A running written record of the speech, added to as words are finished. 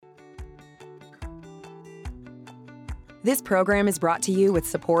This program is brought to you with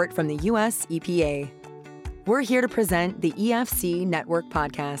support from the U.S. EPA. We're here to present the EFC Network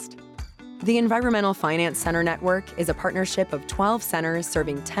podcast. The Environmental Finance Center Network is a partnership of 12 centers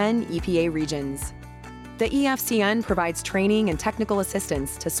serving 10 EPA regions. The EFCN provides training and technical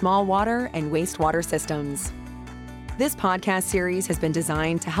assistance to small water and wastewater systems. This podcast series has been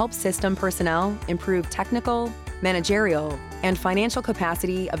designed to help system personnel improve technical, managerial, and financial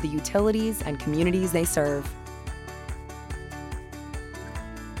capacity of the utilities and communities they serve.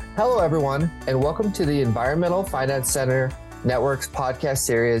 Hello, everyone, and welcome to the Environmental Finance Center Network's podcast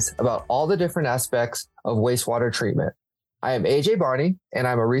series about all the different aspects of wastewater treatment. I am AJ Barney, and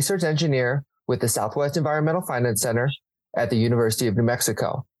I'm a research engineer with the Southwest Environmental Finance Center at the University of New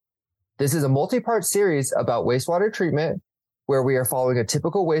Mexico. This is a multi-part series about wastewater treatment, where we are following a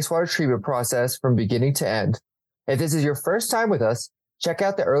typical wastewater treatment process from beginning to end. If this is your first time with us, check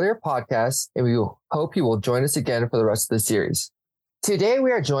out the earlier podcasts, and we hope you will join us again for the rest of the series. Today,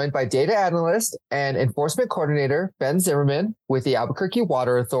 we are joined by data analyst and enforcement coordinator Ben Zimmerman with the Albuquerque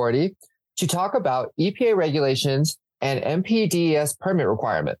Water Authority to talk about EPA regulations and NPDES permit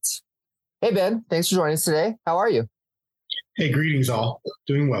requirements. Hey, Ben, thanks for joining us today. How are you? Hey, greetings all.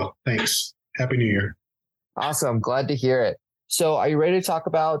 Doing well. Thanks. Happy New Year. Awesome. Glad to hear it. So are you ready to talk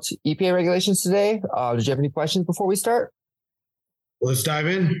about EPA regulations today? Did you have any questions before we start? Let's dive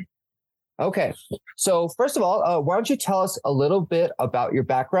in. Okay. So first of all, why don't you tell us a little bit about your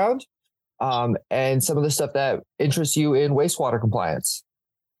background and some of the stuff that interests you in wastewater compliance?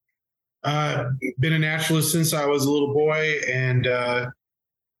 Been a naturalist since I was a little boy and,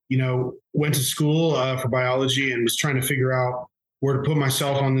 went to school for biology and was trying to figure out where to put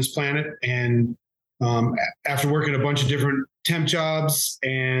myself on this planet. And after working a bunch of different temp jobs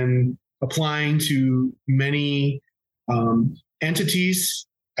and applying to many entities,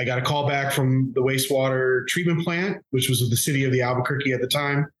 I got a call back from the wastewater treatment plant, which was with the city of the Albuquerque at the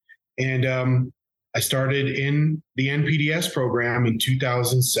time. And I started in the NPDES program in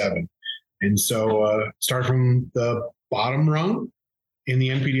 2007. And so started from the bottom rung in the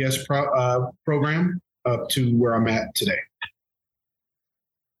NPDES program up to where I'm at today.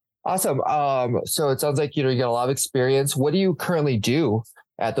 Awesome. So it sounds like, you got a lot of experience. What do you currently do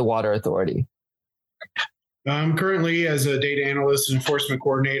at the Water Authority? Currently, as a data analyst and enforcement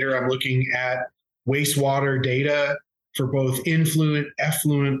coordinator, I'm looking at wastewater data for both influent,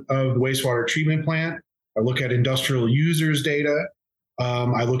 effluent of the wastewater treatment plant. I look at industrial users data.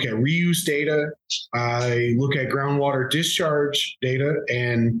 I look at reuse data. I look at groundwater discharge data.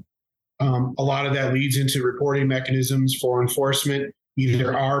 And a lot of that leads into reporting mechanisms for enforcement.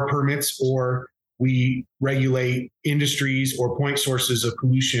 Either our permits or we regulate industries or point sources of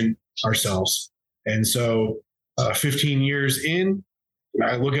pollution ourselves. And so 15 years in,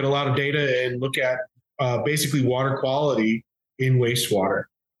 I look at a lot of data and look at basically water quality in wastewater.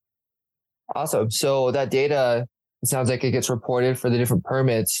 Awesome. So that data, it sounds like it gets reported for the different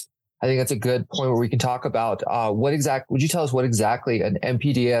permits. I think that's a good point where we can talk about would you tell us what exactly an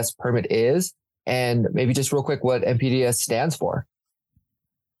NPDES permit is? And maybe just real quick, what NPDES stands for?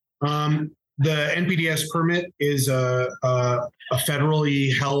 The NPDES permit is a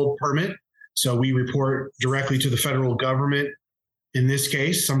federally held permit. So we report directly to the federal government. In this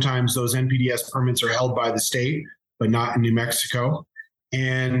case, sometimes those NPDES permits are held by the state, but not in New Mexico.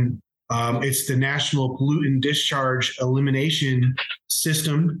 And it's the National Pollutant Discharge Elimination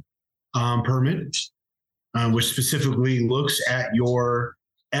System permit, which specifically looks at your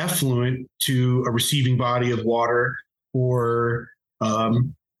effluent to a receiving body of water, or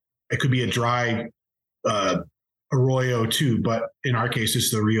it could be a dry arroyo too, but in our case,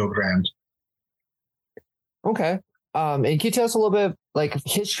 it's the Rio Grande. Okay. And can you tell us a little bit like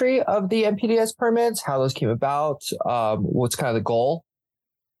history of the NPDES permits, how those came about, what's kind of the goal?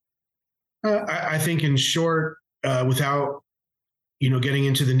 I think in short, without, getting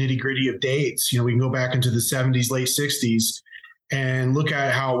into the nitty gritty of dates, we can go back into the 70s, late 60s and look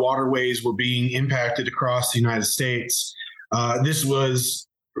at how waterways were being impacted across the United States. This was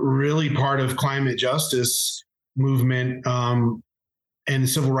really part of climate justice movement and the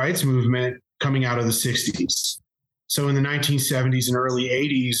civil rights movement coming out of the 60s. So in the 1970s and early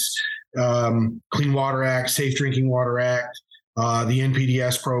 80s, Clean Water Act, Safe Drinking Water Act, the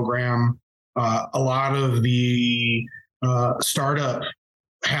NPDES program, a lot of the startup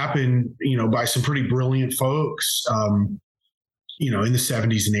happened, by some pretty brilliant folks, in the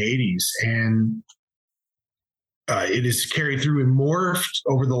 70s and 80s. And it is carried through and morphed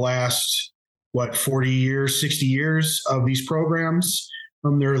over the last, 40 years, 60 years of these programs.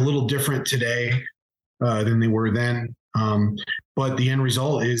 They're a little different today than they were then. But the end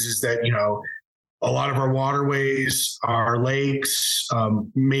result is that, a lot of our waterways, our lakes,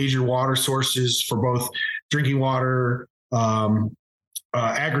 major water sources for both drinking water,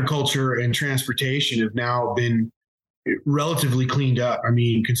 agriculture, and transportation have now been relatively cleaned up. I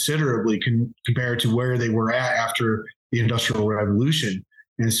mean, considerably compared to where they were at after the Industrial Revolution.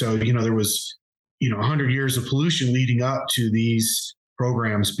 And so, there was, 100 years of pollution leading up to these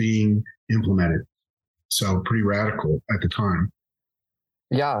programs being implemented. So pretty radical at the time.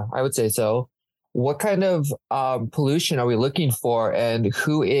 Yeah, I would say so. What kind of pollution are we looking for, and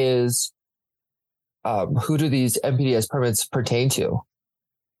who do these NPDES permits pertain to?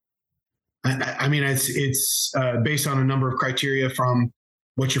 I mean, it's based on a number of criteria, from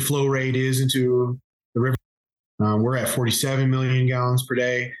what your flow rate is into the river. We're at 47 million gallons per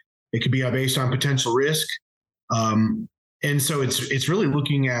day. It could be based on potential risk. And so it's really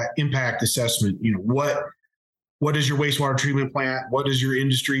looking at impact assessment. What does your wastewater treatment plant, what does your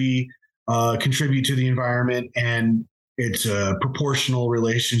industry contribute to the environment? And it's a proportional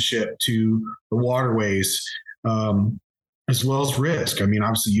relationship to the waterways, as well as risk. I mean,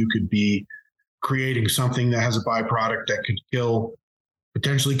 obviously you could be creating something that has a byproduct that could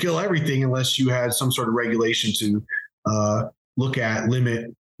potentially kill everything, unless you had some sort of regulation to look at,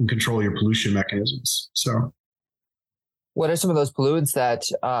 limit, and control your pollution mechanisms. So what are some of those pollutants that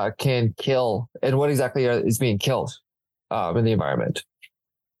can kill, and what exactly is being killed in the environment?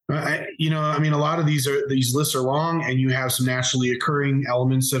 A lot of these lists are long, and you have some naturally occurring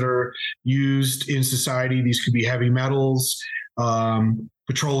elements that are used in society. These could be heavy metals,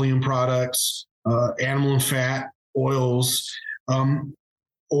 petroleum products, animal and fat oils,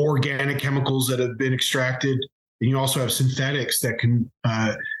 organic chemicals that have been extracted. And you also have synthetics that can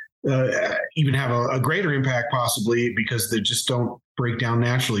even have a greater impact, possibly because they just don't break down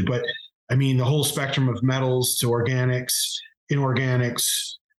naturally. But I mean, the whole spectrum of metals to organics,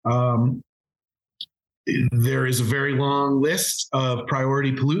 inorganics. There is a very long list of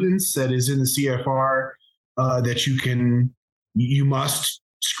priority pollutants that is in the CFR that you must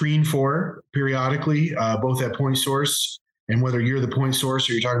screen for periodically, both at point source, and whether you're the point source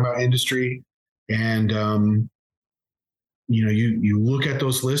or you're talking about industry. And you look at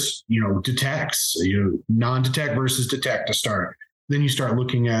those lists, detects, non-detect versus detect to start. Then you start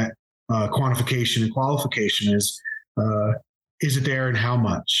looking at quantification and qualification. Is it there, and how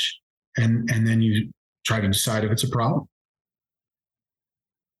much? And then you try to decide if it's a problem.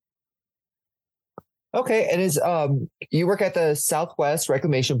 Okay. And you work at the Southwest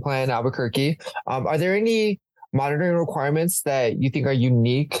Reclamation Plan, Albuquerque. Are there any monitoring requirements that you think are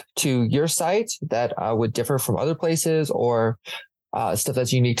unique to your site that would differ from other places, or stuff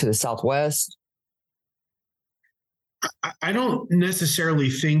that's unique to the Southwest? I don't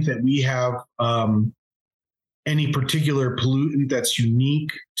necessarily think that we have any particular pollutant that's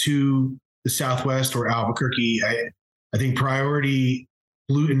unique to the Southwest or Albuquerque. I think priority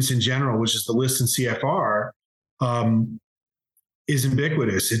pollutants in general, which is the list in CFR, is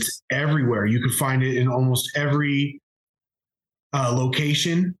ubiquitous. It's everywhere. You can find it in almost every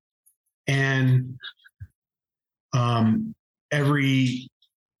location, and every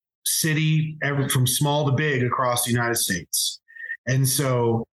city, from small to big across the United States. And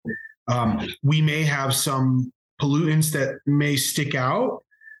so we may have some pollutants that may stick out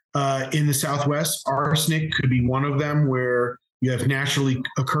in the Southwest. Arsenic could be one of them, where you have naturally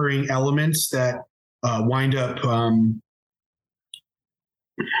occurring elements that wind up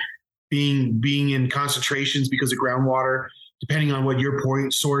being in concentrations because of groundwater, depending on what your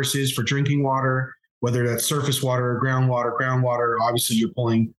point source is for drinking water, whether that's surface water or groundwater. Groundwater, obviously you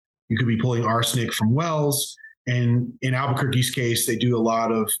could be pulling arsenic from wells. And in Albuquerque's case, they do a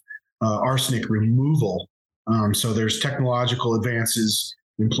lot of arsenic removal. So there's technological advances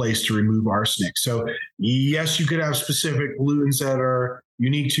in place to remove arsenic. So yes, you could have specific pollutants that are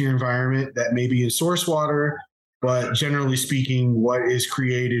unique to your environment that may be in source water, but generally speaking, what is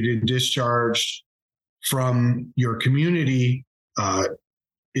created and discharged from your community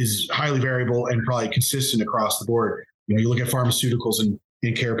is highly variable and probably consistent across the board. You look at pharmaceuticals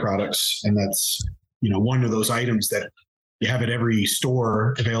and care products, and that's one of those items that you have at every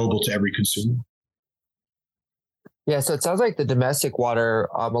store available to every consumer. Yeah, so it sounds like the domestic water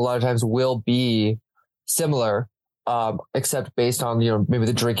a lot of times will be similar, except based on maybe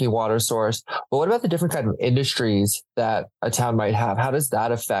the drinking water source. But what about the different kind of industries that a town might have? How does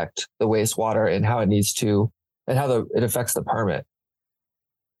that affect the wastewater and how it needs to, and how it affects the permit?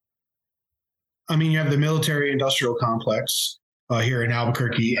 I mean, you have the military industrial complex here in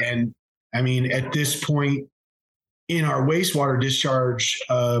Albuquerque, and I mean, at this point in our wastewater discharge,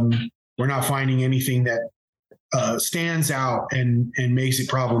 we're not finding anything that stands out and makes it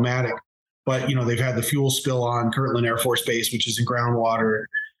problematic. but they've had the fuel spill on Kirtland Air Force Base, which is in groundwater.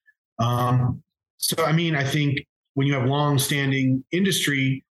 So I think when you have long-standing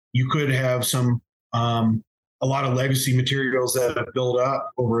industry, you could have a lot of legacy materials that have built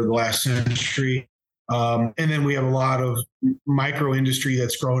up over the last century. And then we have a lot of micro industry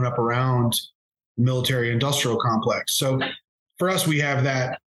that's grown up around the military industrial complex. So for us, we have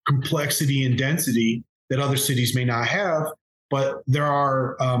that complexity and density that other cities may not have, but there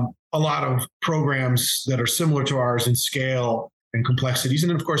are a lot of programs that are similar to ours in scale and complexities. And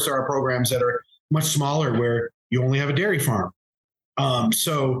then of course there are programs that are much smaller where you only have a dairy farm.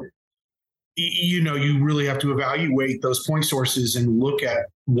 So you really have to evaluate those point sources and look at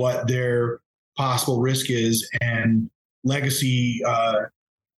what their possible risk is and legacy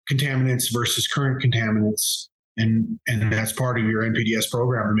contaminants versus current contaminants. And that's part of your NPDES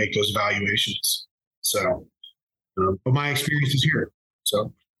program to make those evaluations. So, but my experience is here.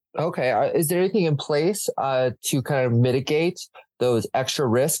 So, okay. Is there anything in place to kind of mitigate those extra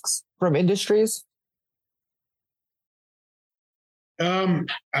risks from industries?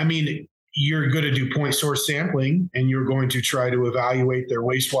 You're going to do point source sampling, and you're going to try to evaluate their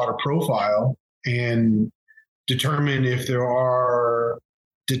wastewater profile and determine if there are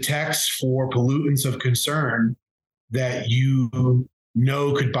detects for pollutants of concern that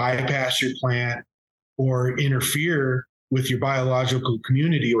could bypass your plant or interfere with your biological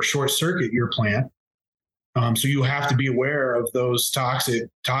community or short circuit your plant. So you have to be aware of those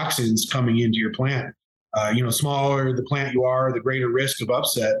toxins coming into your plant. Smaller the plant you are, the greater risk of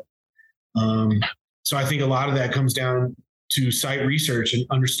upset. So I think a lot of that comes down to site research and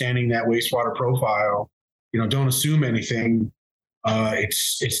understanding that wastewater profile. Don't assume anything.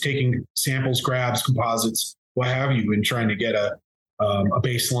 It's taking samples, grabs, composites, what have you, and trying to get a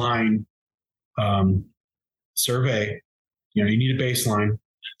baseline survey. You need a baseline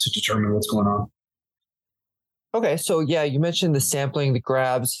to determine what's going on. Okay, so yeah, you mentioned the sampling, the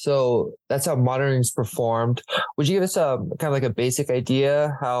grabs. So that's how monitoring is performed. Would you give us a kind of like a basic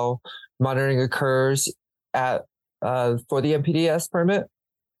idea how monitoring occurs for the NPDES permit?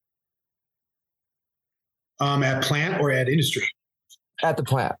 At plant or at industry? At the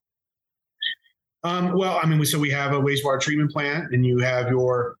plant. So we have a wastewater treatment plant, and you have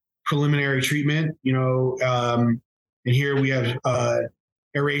your preliminary treatment. And here we have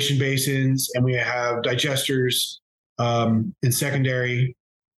aeration basins, and we have digesters in secondary,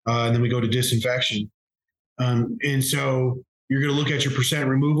 and then we go to disinfection. And so you're going to look at your percent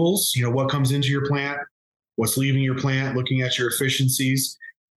removals, what comes into your plant, what's leaving your plant, looking at your efficiencies.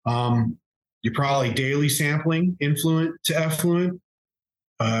 You're probably daily sampling influent to effluent.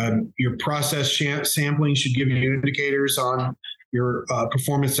 Your process sampling should give you indicators on your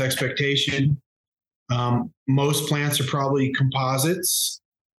performance expectation. Most plants are probably composites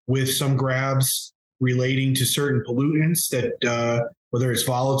with some grabs relating to certain pollutants that, whether it's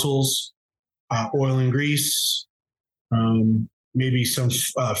volatiles, oil and grease, maybe some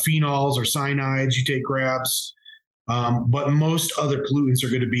phenols or cyanides, you take grabs. But most other pollutants are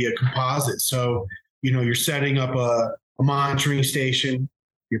going to be a composite. So, you're setting up a monitoring station,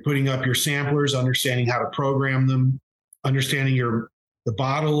 you're putting up your samplers, understanding how to program them, understanding the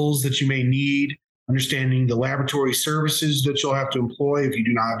bottles that you may need, understanding the laboratory services that you'll have to employ if you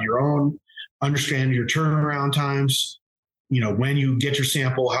do not have your own, understand your turnaround times, when you get your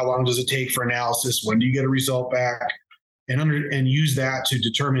sample, how long does it take for analysis, when do you get a result back, and use that to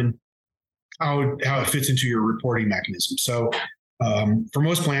determine how it fits into your reporting mechanism. So for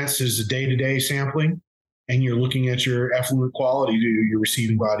most plants, there's a day-to-day sampling, and you're looking at your effluent quality to your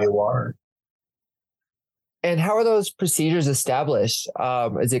receiving body of water. And how are those procedures established?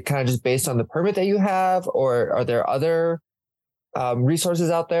 Is it kind of just based on the permit that you have, or are there other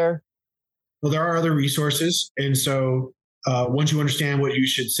resources out there? Well, there are other resources. And so once you understand what you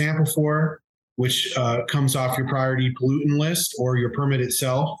should sample for, which comes off your priority pollutant list or your permit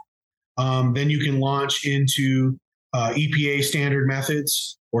itself, then you can launch into EPA standard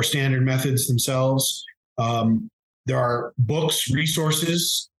methods or standard methods themselves. There are books,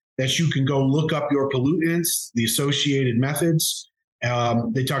 resources that you can go look up your pollutants, the associated methods.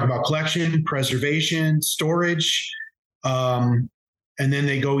 They talk about collection, preservation, storage, and then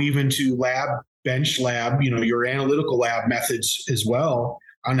they go even to bench lab, your analytical lab methods as well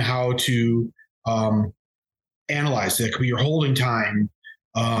on how to analyze it. It could be your holding time,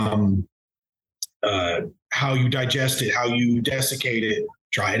 how you digest it, how you desiccate it,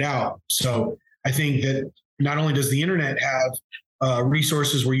 dry it out. So I think that not only does the internet have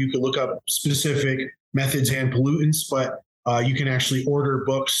resources where you could look up specific methods and pollutants, but you can actually order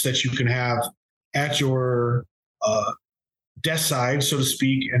books that you can have at your desk side, so to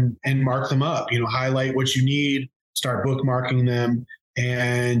speak, and mark them up, highlight what you need, start bookmarking them,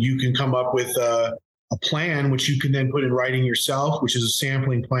 and you can come up with a plan, which you can then put in writing yourself, which is a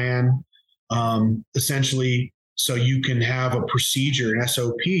sampling plan, essentially, so you can have a procedure, an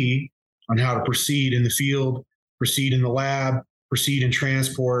SOP on how to proceed in the field, proceed in the lab, proceed in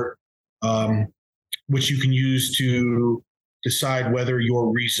transport, which you can use to decide whether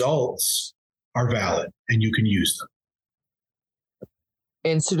your results are valid and you can use them.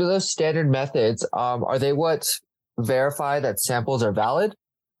 And so do those standard methods, are they what verify that samples are valid?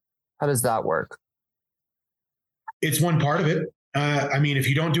 How does that work? It's one part of it. If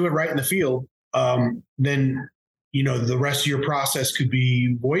you don't do it right in the field, then, the rest of your process could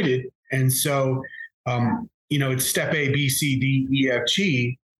be voided. And so, it's step A, B, C, D, E, F,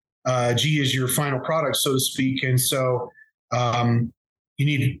 G. G is your final product, so to speak. And so you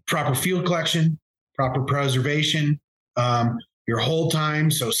need proper field collection, proper preservation, your hold time.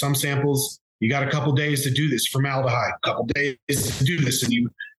 So some samples, you got a couple days to do this, formaldehyde, a couple days to do this, and you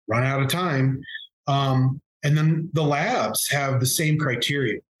run out of time. And then the labs have the same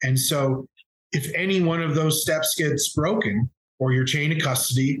criteria. And so if any one of those steps gets broken or your chain of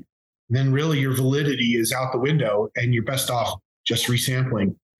custody, then really your validity is out the window and you're best off just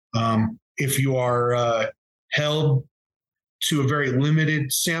resampling. If you are held to a very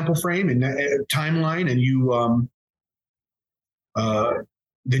limited sample frame and timeline, and you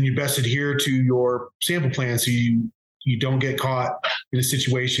then you best adhere to your sample plan so you don't get caught in a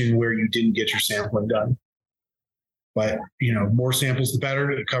situation where you didn't get your sampling done. But more samples the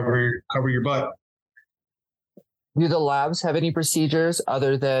better to cover your butt. Do the labs have any procedures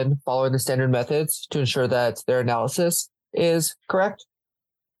other than following the standard methods to ensure that their analysis is correct?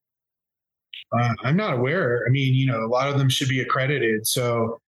 I'm not aware. A lot of them should be accredited.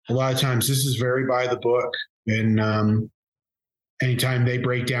 So a lot of times this is very by the book. And anytime they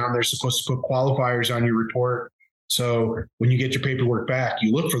break down, they're supposed to put qualifiers on your report. So when you get your paperwork back,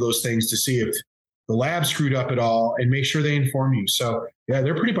 you look for those things to see if the lab screwed up at all and make sure they inform you. So yeah,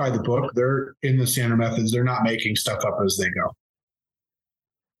 they're pretty by the book. They're in the standard methods. They're not making stuff up as they go.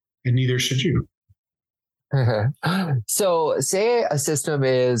 And neither should you. So say a system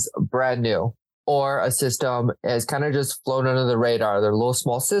is brand new or a system is kind of just flown under the radar. They're a little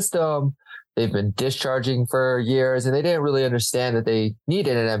small system. They've been discharging for years and they didn't really understand that they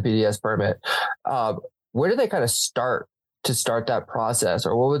needed an NPDES permit. Where do they kind of start that process,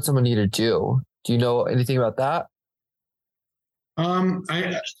 or what would someone need to do? Do you know anything about that?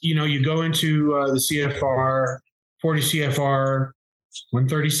 You go into the CFR, 40 CFR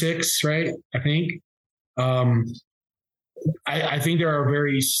 136, right? I think. I think there are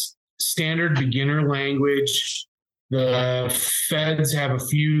very standard beginner language. The feds have a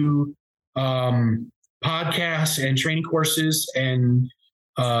few podcasts and training courses and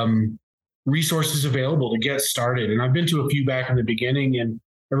resources available to get started. And I've been to a few back in the beginning, and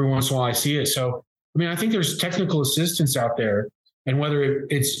every once in a while I see it. So, I think there's technical assistance out there. And whether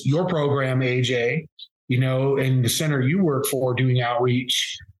it's your program, AJ, and the center you work for doing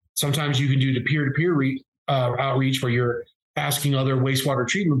outreach, sometimes you can do the peer-to-peer outreach where you're asking other wastewater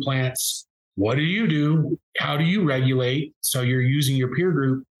treatment plants, what do you do? How do you regulate? So you're using your peer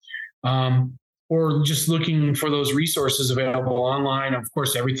group, or just looking for those resources available online. Of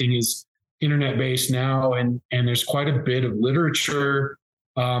course, everything is internet-based now, and there's quite a bit of literature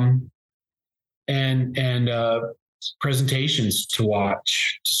and presentations to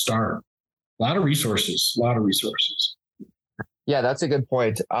watch to start. A lot of resources. Yeah, that's a good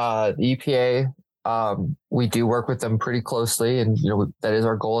point. The EPA, we do work with them pretty closely, and that is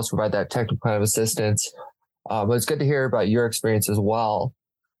our goal, is to provide that technical kind of assistance. But it's good to hear about your experience as well.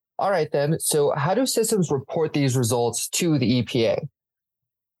 All right, then. So how do systems report these results to the EPA?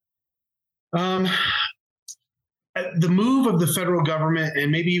 The move of the federal government,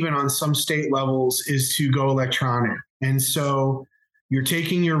 and maybe even on some state levels, is to go electronic. And so you're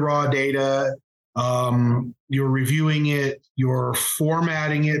taking your raw data, you're reviewing it, you're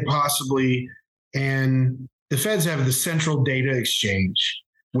formatting it possibly, and the feds have the central data exchange,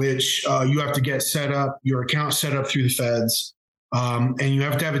 which you have to get set up, your account set up through the feds, and you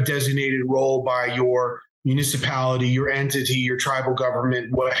have to have a designated role by your municipality, your entity, your tribal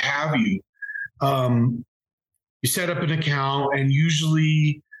government, what have you. You set up an account, and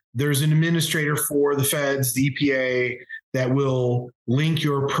usually there's an administrator for the feds, the EPA, that will link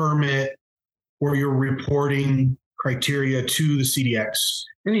your permit or your reporting criteria to the CDX.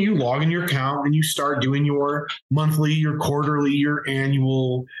 And you log in your account and you start doing your monthly, your quarterly, your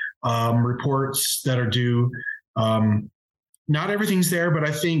annual reports that are due. Not everything's there, but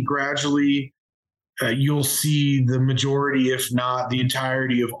I think gradually you'll see the majority, if not the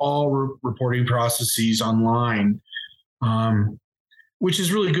entirety, of all reporting processes online, which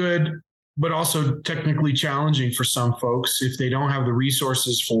is really good, but also technically challenging for some folks if they don't have the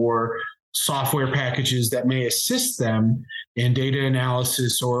resources for software packages that may assist them in data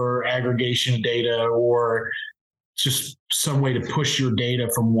analysis or aggregation of data, or just some way to push your data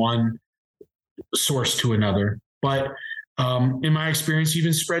from one source to another. But in my experience,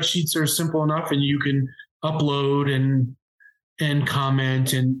 even spreadsheets are simple enough, and you can upload and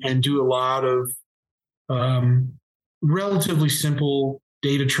comment and do a lot of relatively simple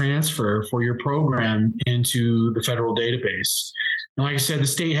data transfer for your program into the federal database. And like I said, the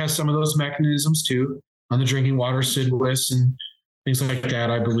state has some of those mechanisms too, on the drinking water SID and things like that,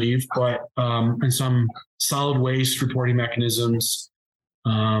 I believe, but and some solid waste reporting mechanisms,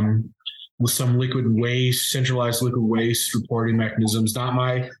 with some liquid waste, centralized liquid waste reporting mechanisms. Not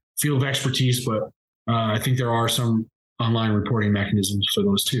my field of expertise, but I think there are some online reporting mechanisms for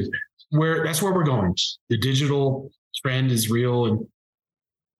those too. That's where we're going. The digital trend is real, and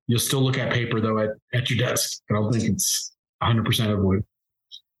you'll still look at paper though at your desk. I don't think it's 100% avoidable.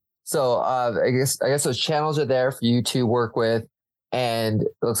 So I guess those channels are there for you to work with, and it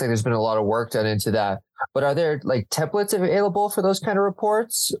looks like there's been a lot of work done into that. But are there like templates available for those kind of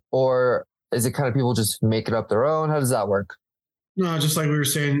reports, or is it kind of people just make it up their own? How does that work? No, just like we were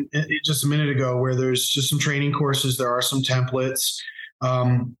saying just a minute ago, where there's just some training courses, there are some templates.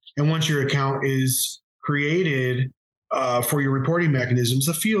 And once your account is created for your reporting mechanisms,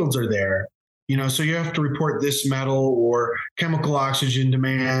 the fields are there. So you have to report this metal or chemical oxygen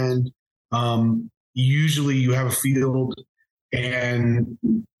demand. Usually you have a field and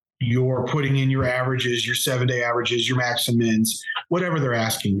you're putting in your averages, your 7-day averages, your max and mins, whatever they're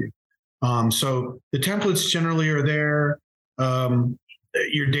asking you. So the templates generally are there.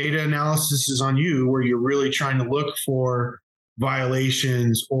 Your data analysis is on you, where you're really trying to look for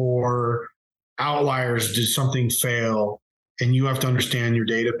violations or outliers. Did something fail? And you have to understand your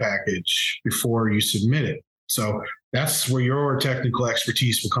data package before you submit it. So that's where your technical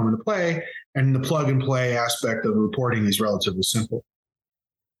expertise will come into play. And the plug and play aspect of reporting is relatively simple.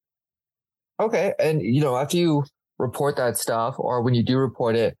 Okay. And, after you report that stuff, or when you do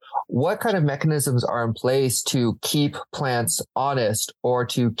report it, what kind of mechanisms are in place to keep plants honest, or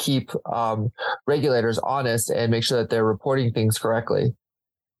to keep regulators honest and make sure that they're reporting things correctly?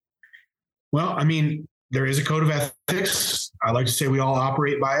 Well, there is a code of ethics. I like to say we all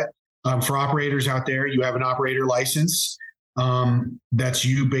operate by it. For operators out there, you have an operator license. That's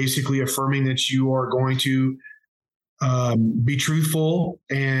you basically affirming that you are going to be truthful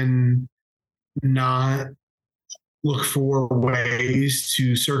and not look for ways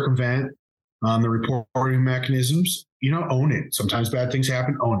to circumvent the reporting mechanisms. Own it. Sometimes bad things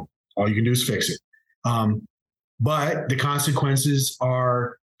happen. Own it. All you can do is fix it. But the consequences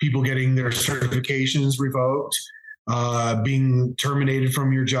are people getting their certifications revoked, being terminated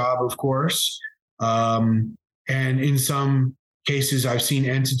from your job, of course. And in some cases, I've seen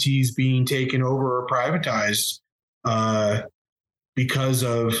entities being taken over or privatized because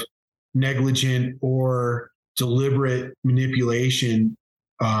of negligent or deliberate manipulation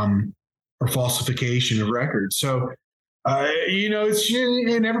or falsification of records. So, it's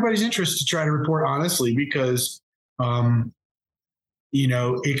in everybody's interest to try to report honestly, because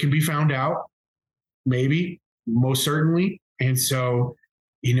it can be found out, maybe, most certainly. And so,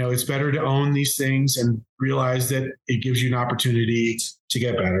 it's better to own these things and realize that it gives you an opportunity to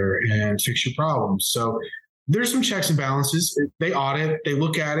get better and fix your problems. So there's some checks and balances. They audit, they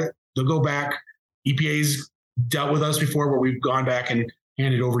look at it, they'll go back. EPA's dealt with us before, where we've gone back and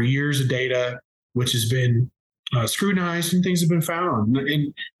handed over years of data, which has been scrutinized, and things have been found.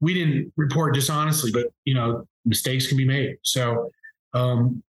 And we didn't report dishonestly, but, mistakes can be made. So,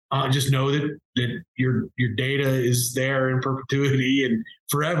 just know that your data is there in perpetuity and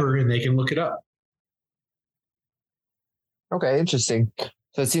forever, and they can look it up. Okay, interesting.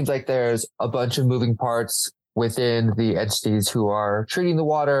 So it seems like there's a bunch of moving parts within the entities who are treating the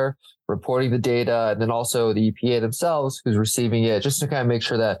water, reporting the data, and then also the EPA themselves who's receiving it, just to kind of make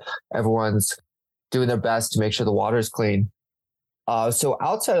sure that everyone's doing their best to make sure the water is clean. So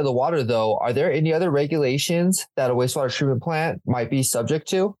outside of the water, though, are there any other regulations that a wastewater treatment plant might be subject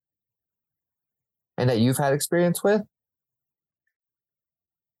to and that you've had experience with?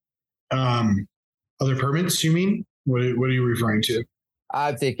 Other permits, you mean? What are you referring to?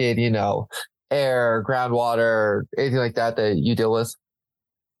 I'm thinking, air, groundwater, anything like that you deal with.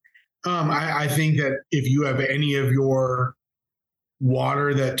 I think that if you have any of your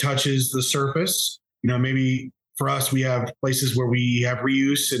water that touches the surface, maybe for us, we have places where we have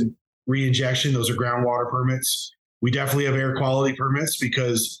reuse and reinjection. Those are groundwater permits. We definitely have air quality permits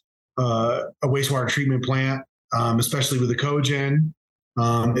because a wastewater treatment plant, especially with the cogen,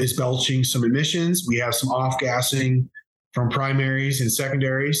 is belching some emissions. We have some off-gassing from primaries and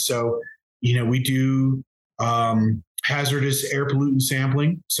secondaries. So, we do hazardous air pollutant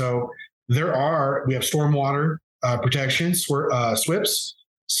sampling. So we have stormwater protection, SWIPs.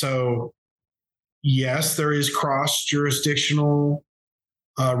 So yes, there is cross-jurisdictional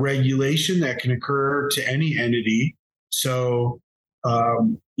regulation that can occur to any entity. So,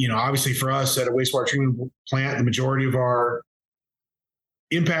 obviously for us at a wastewater treatment plant, the majority of our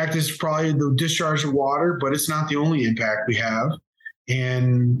impact is probably the discharge of water, but it's not the only impact we have.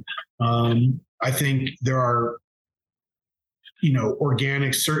 And I think there are,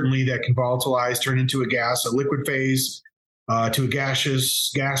 organics certainly that can volatilize, turn into a gas, a liquid phase, to a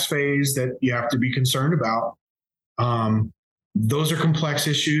gaseous gas phase that you have to be concerned about. Those are complex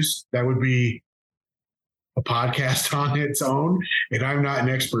issues. That would be a podcast on its own. And I'm not an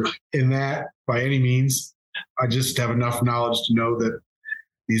expert in that by any means. I just have enough knowledge to know that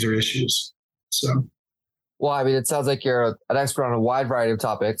these are issues. So. Well, I mean, it sounds like you're an expert on a wide variety of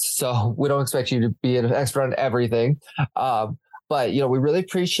topics, so we don't expect you to be an expert on everything. But, we really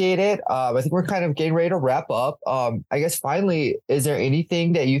appreciate it. I think we're kind of getting ready to wrap up. I guess finally, is there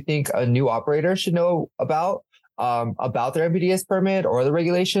anything that you think a new operator should know about their NPDES permit or the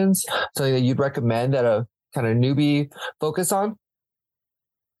regulations? Something that you'd recommend that a kind of newbie focus on?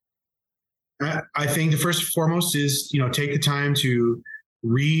 I think the first and foremost is, take the time to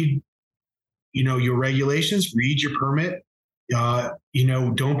read, your regulations, read your permit.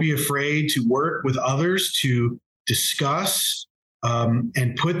 Don't be afraid to work with others to discuss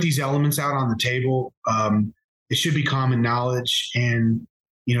and put these elements out on the table. It should be common knowledge, and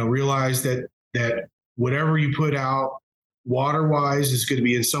realize that whatever you put out water-wise is going to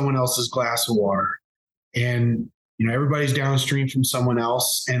be in someone else's glass of water, and everybody's downstream from someone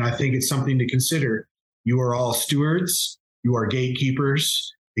else. And I think it's something to consider. You are all stewards. You are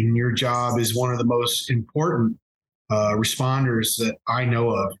gatekeepers, and your job is one of the most important responders that I know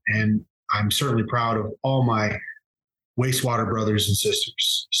of. And I'm certainly proud of all my wastewater brothers and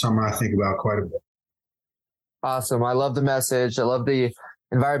sisters. Something I think about quite a bit. Awesome. I love the message. I love the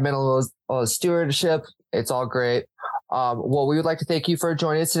environmental stewardship. It's all great. Well, we would like to thank you for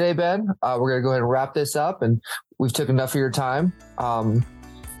joining us today, Ben. We're going to go ahead and wrap this up, and we've took enough of your time.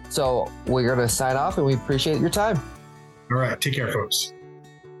 So we're going to sign off, and we appreciate your time. All right. Take care, folks.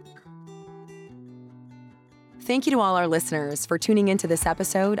 Thank you to all our listeners for tuning into this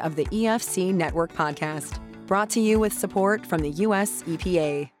episode of the EFC Network Podcast, brought to you with support from the U.S.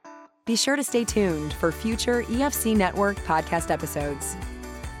 EPA. Be sure to stay tuned for future EFC Network podcast episodes.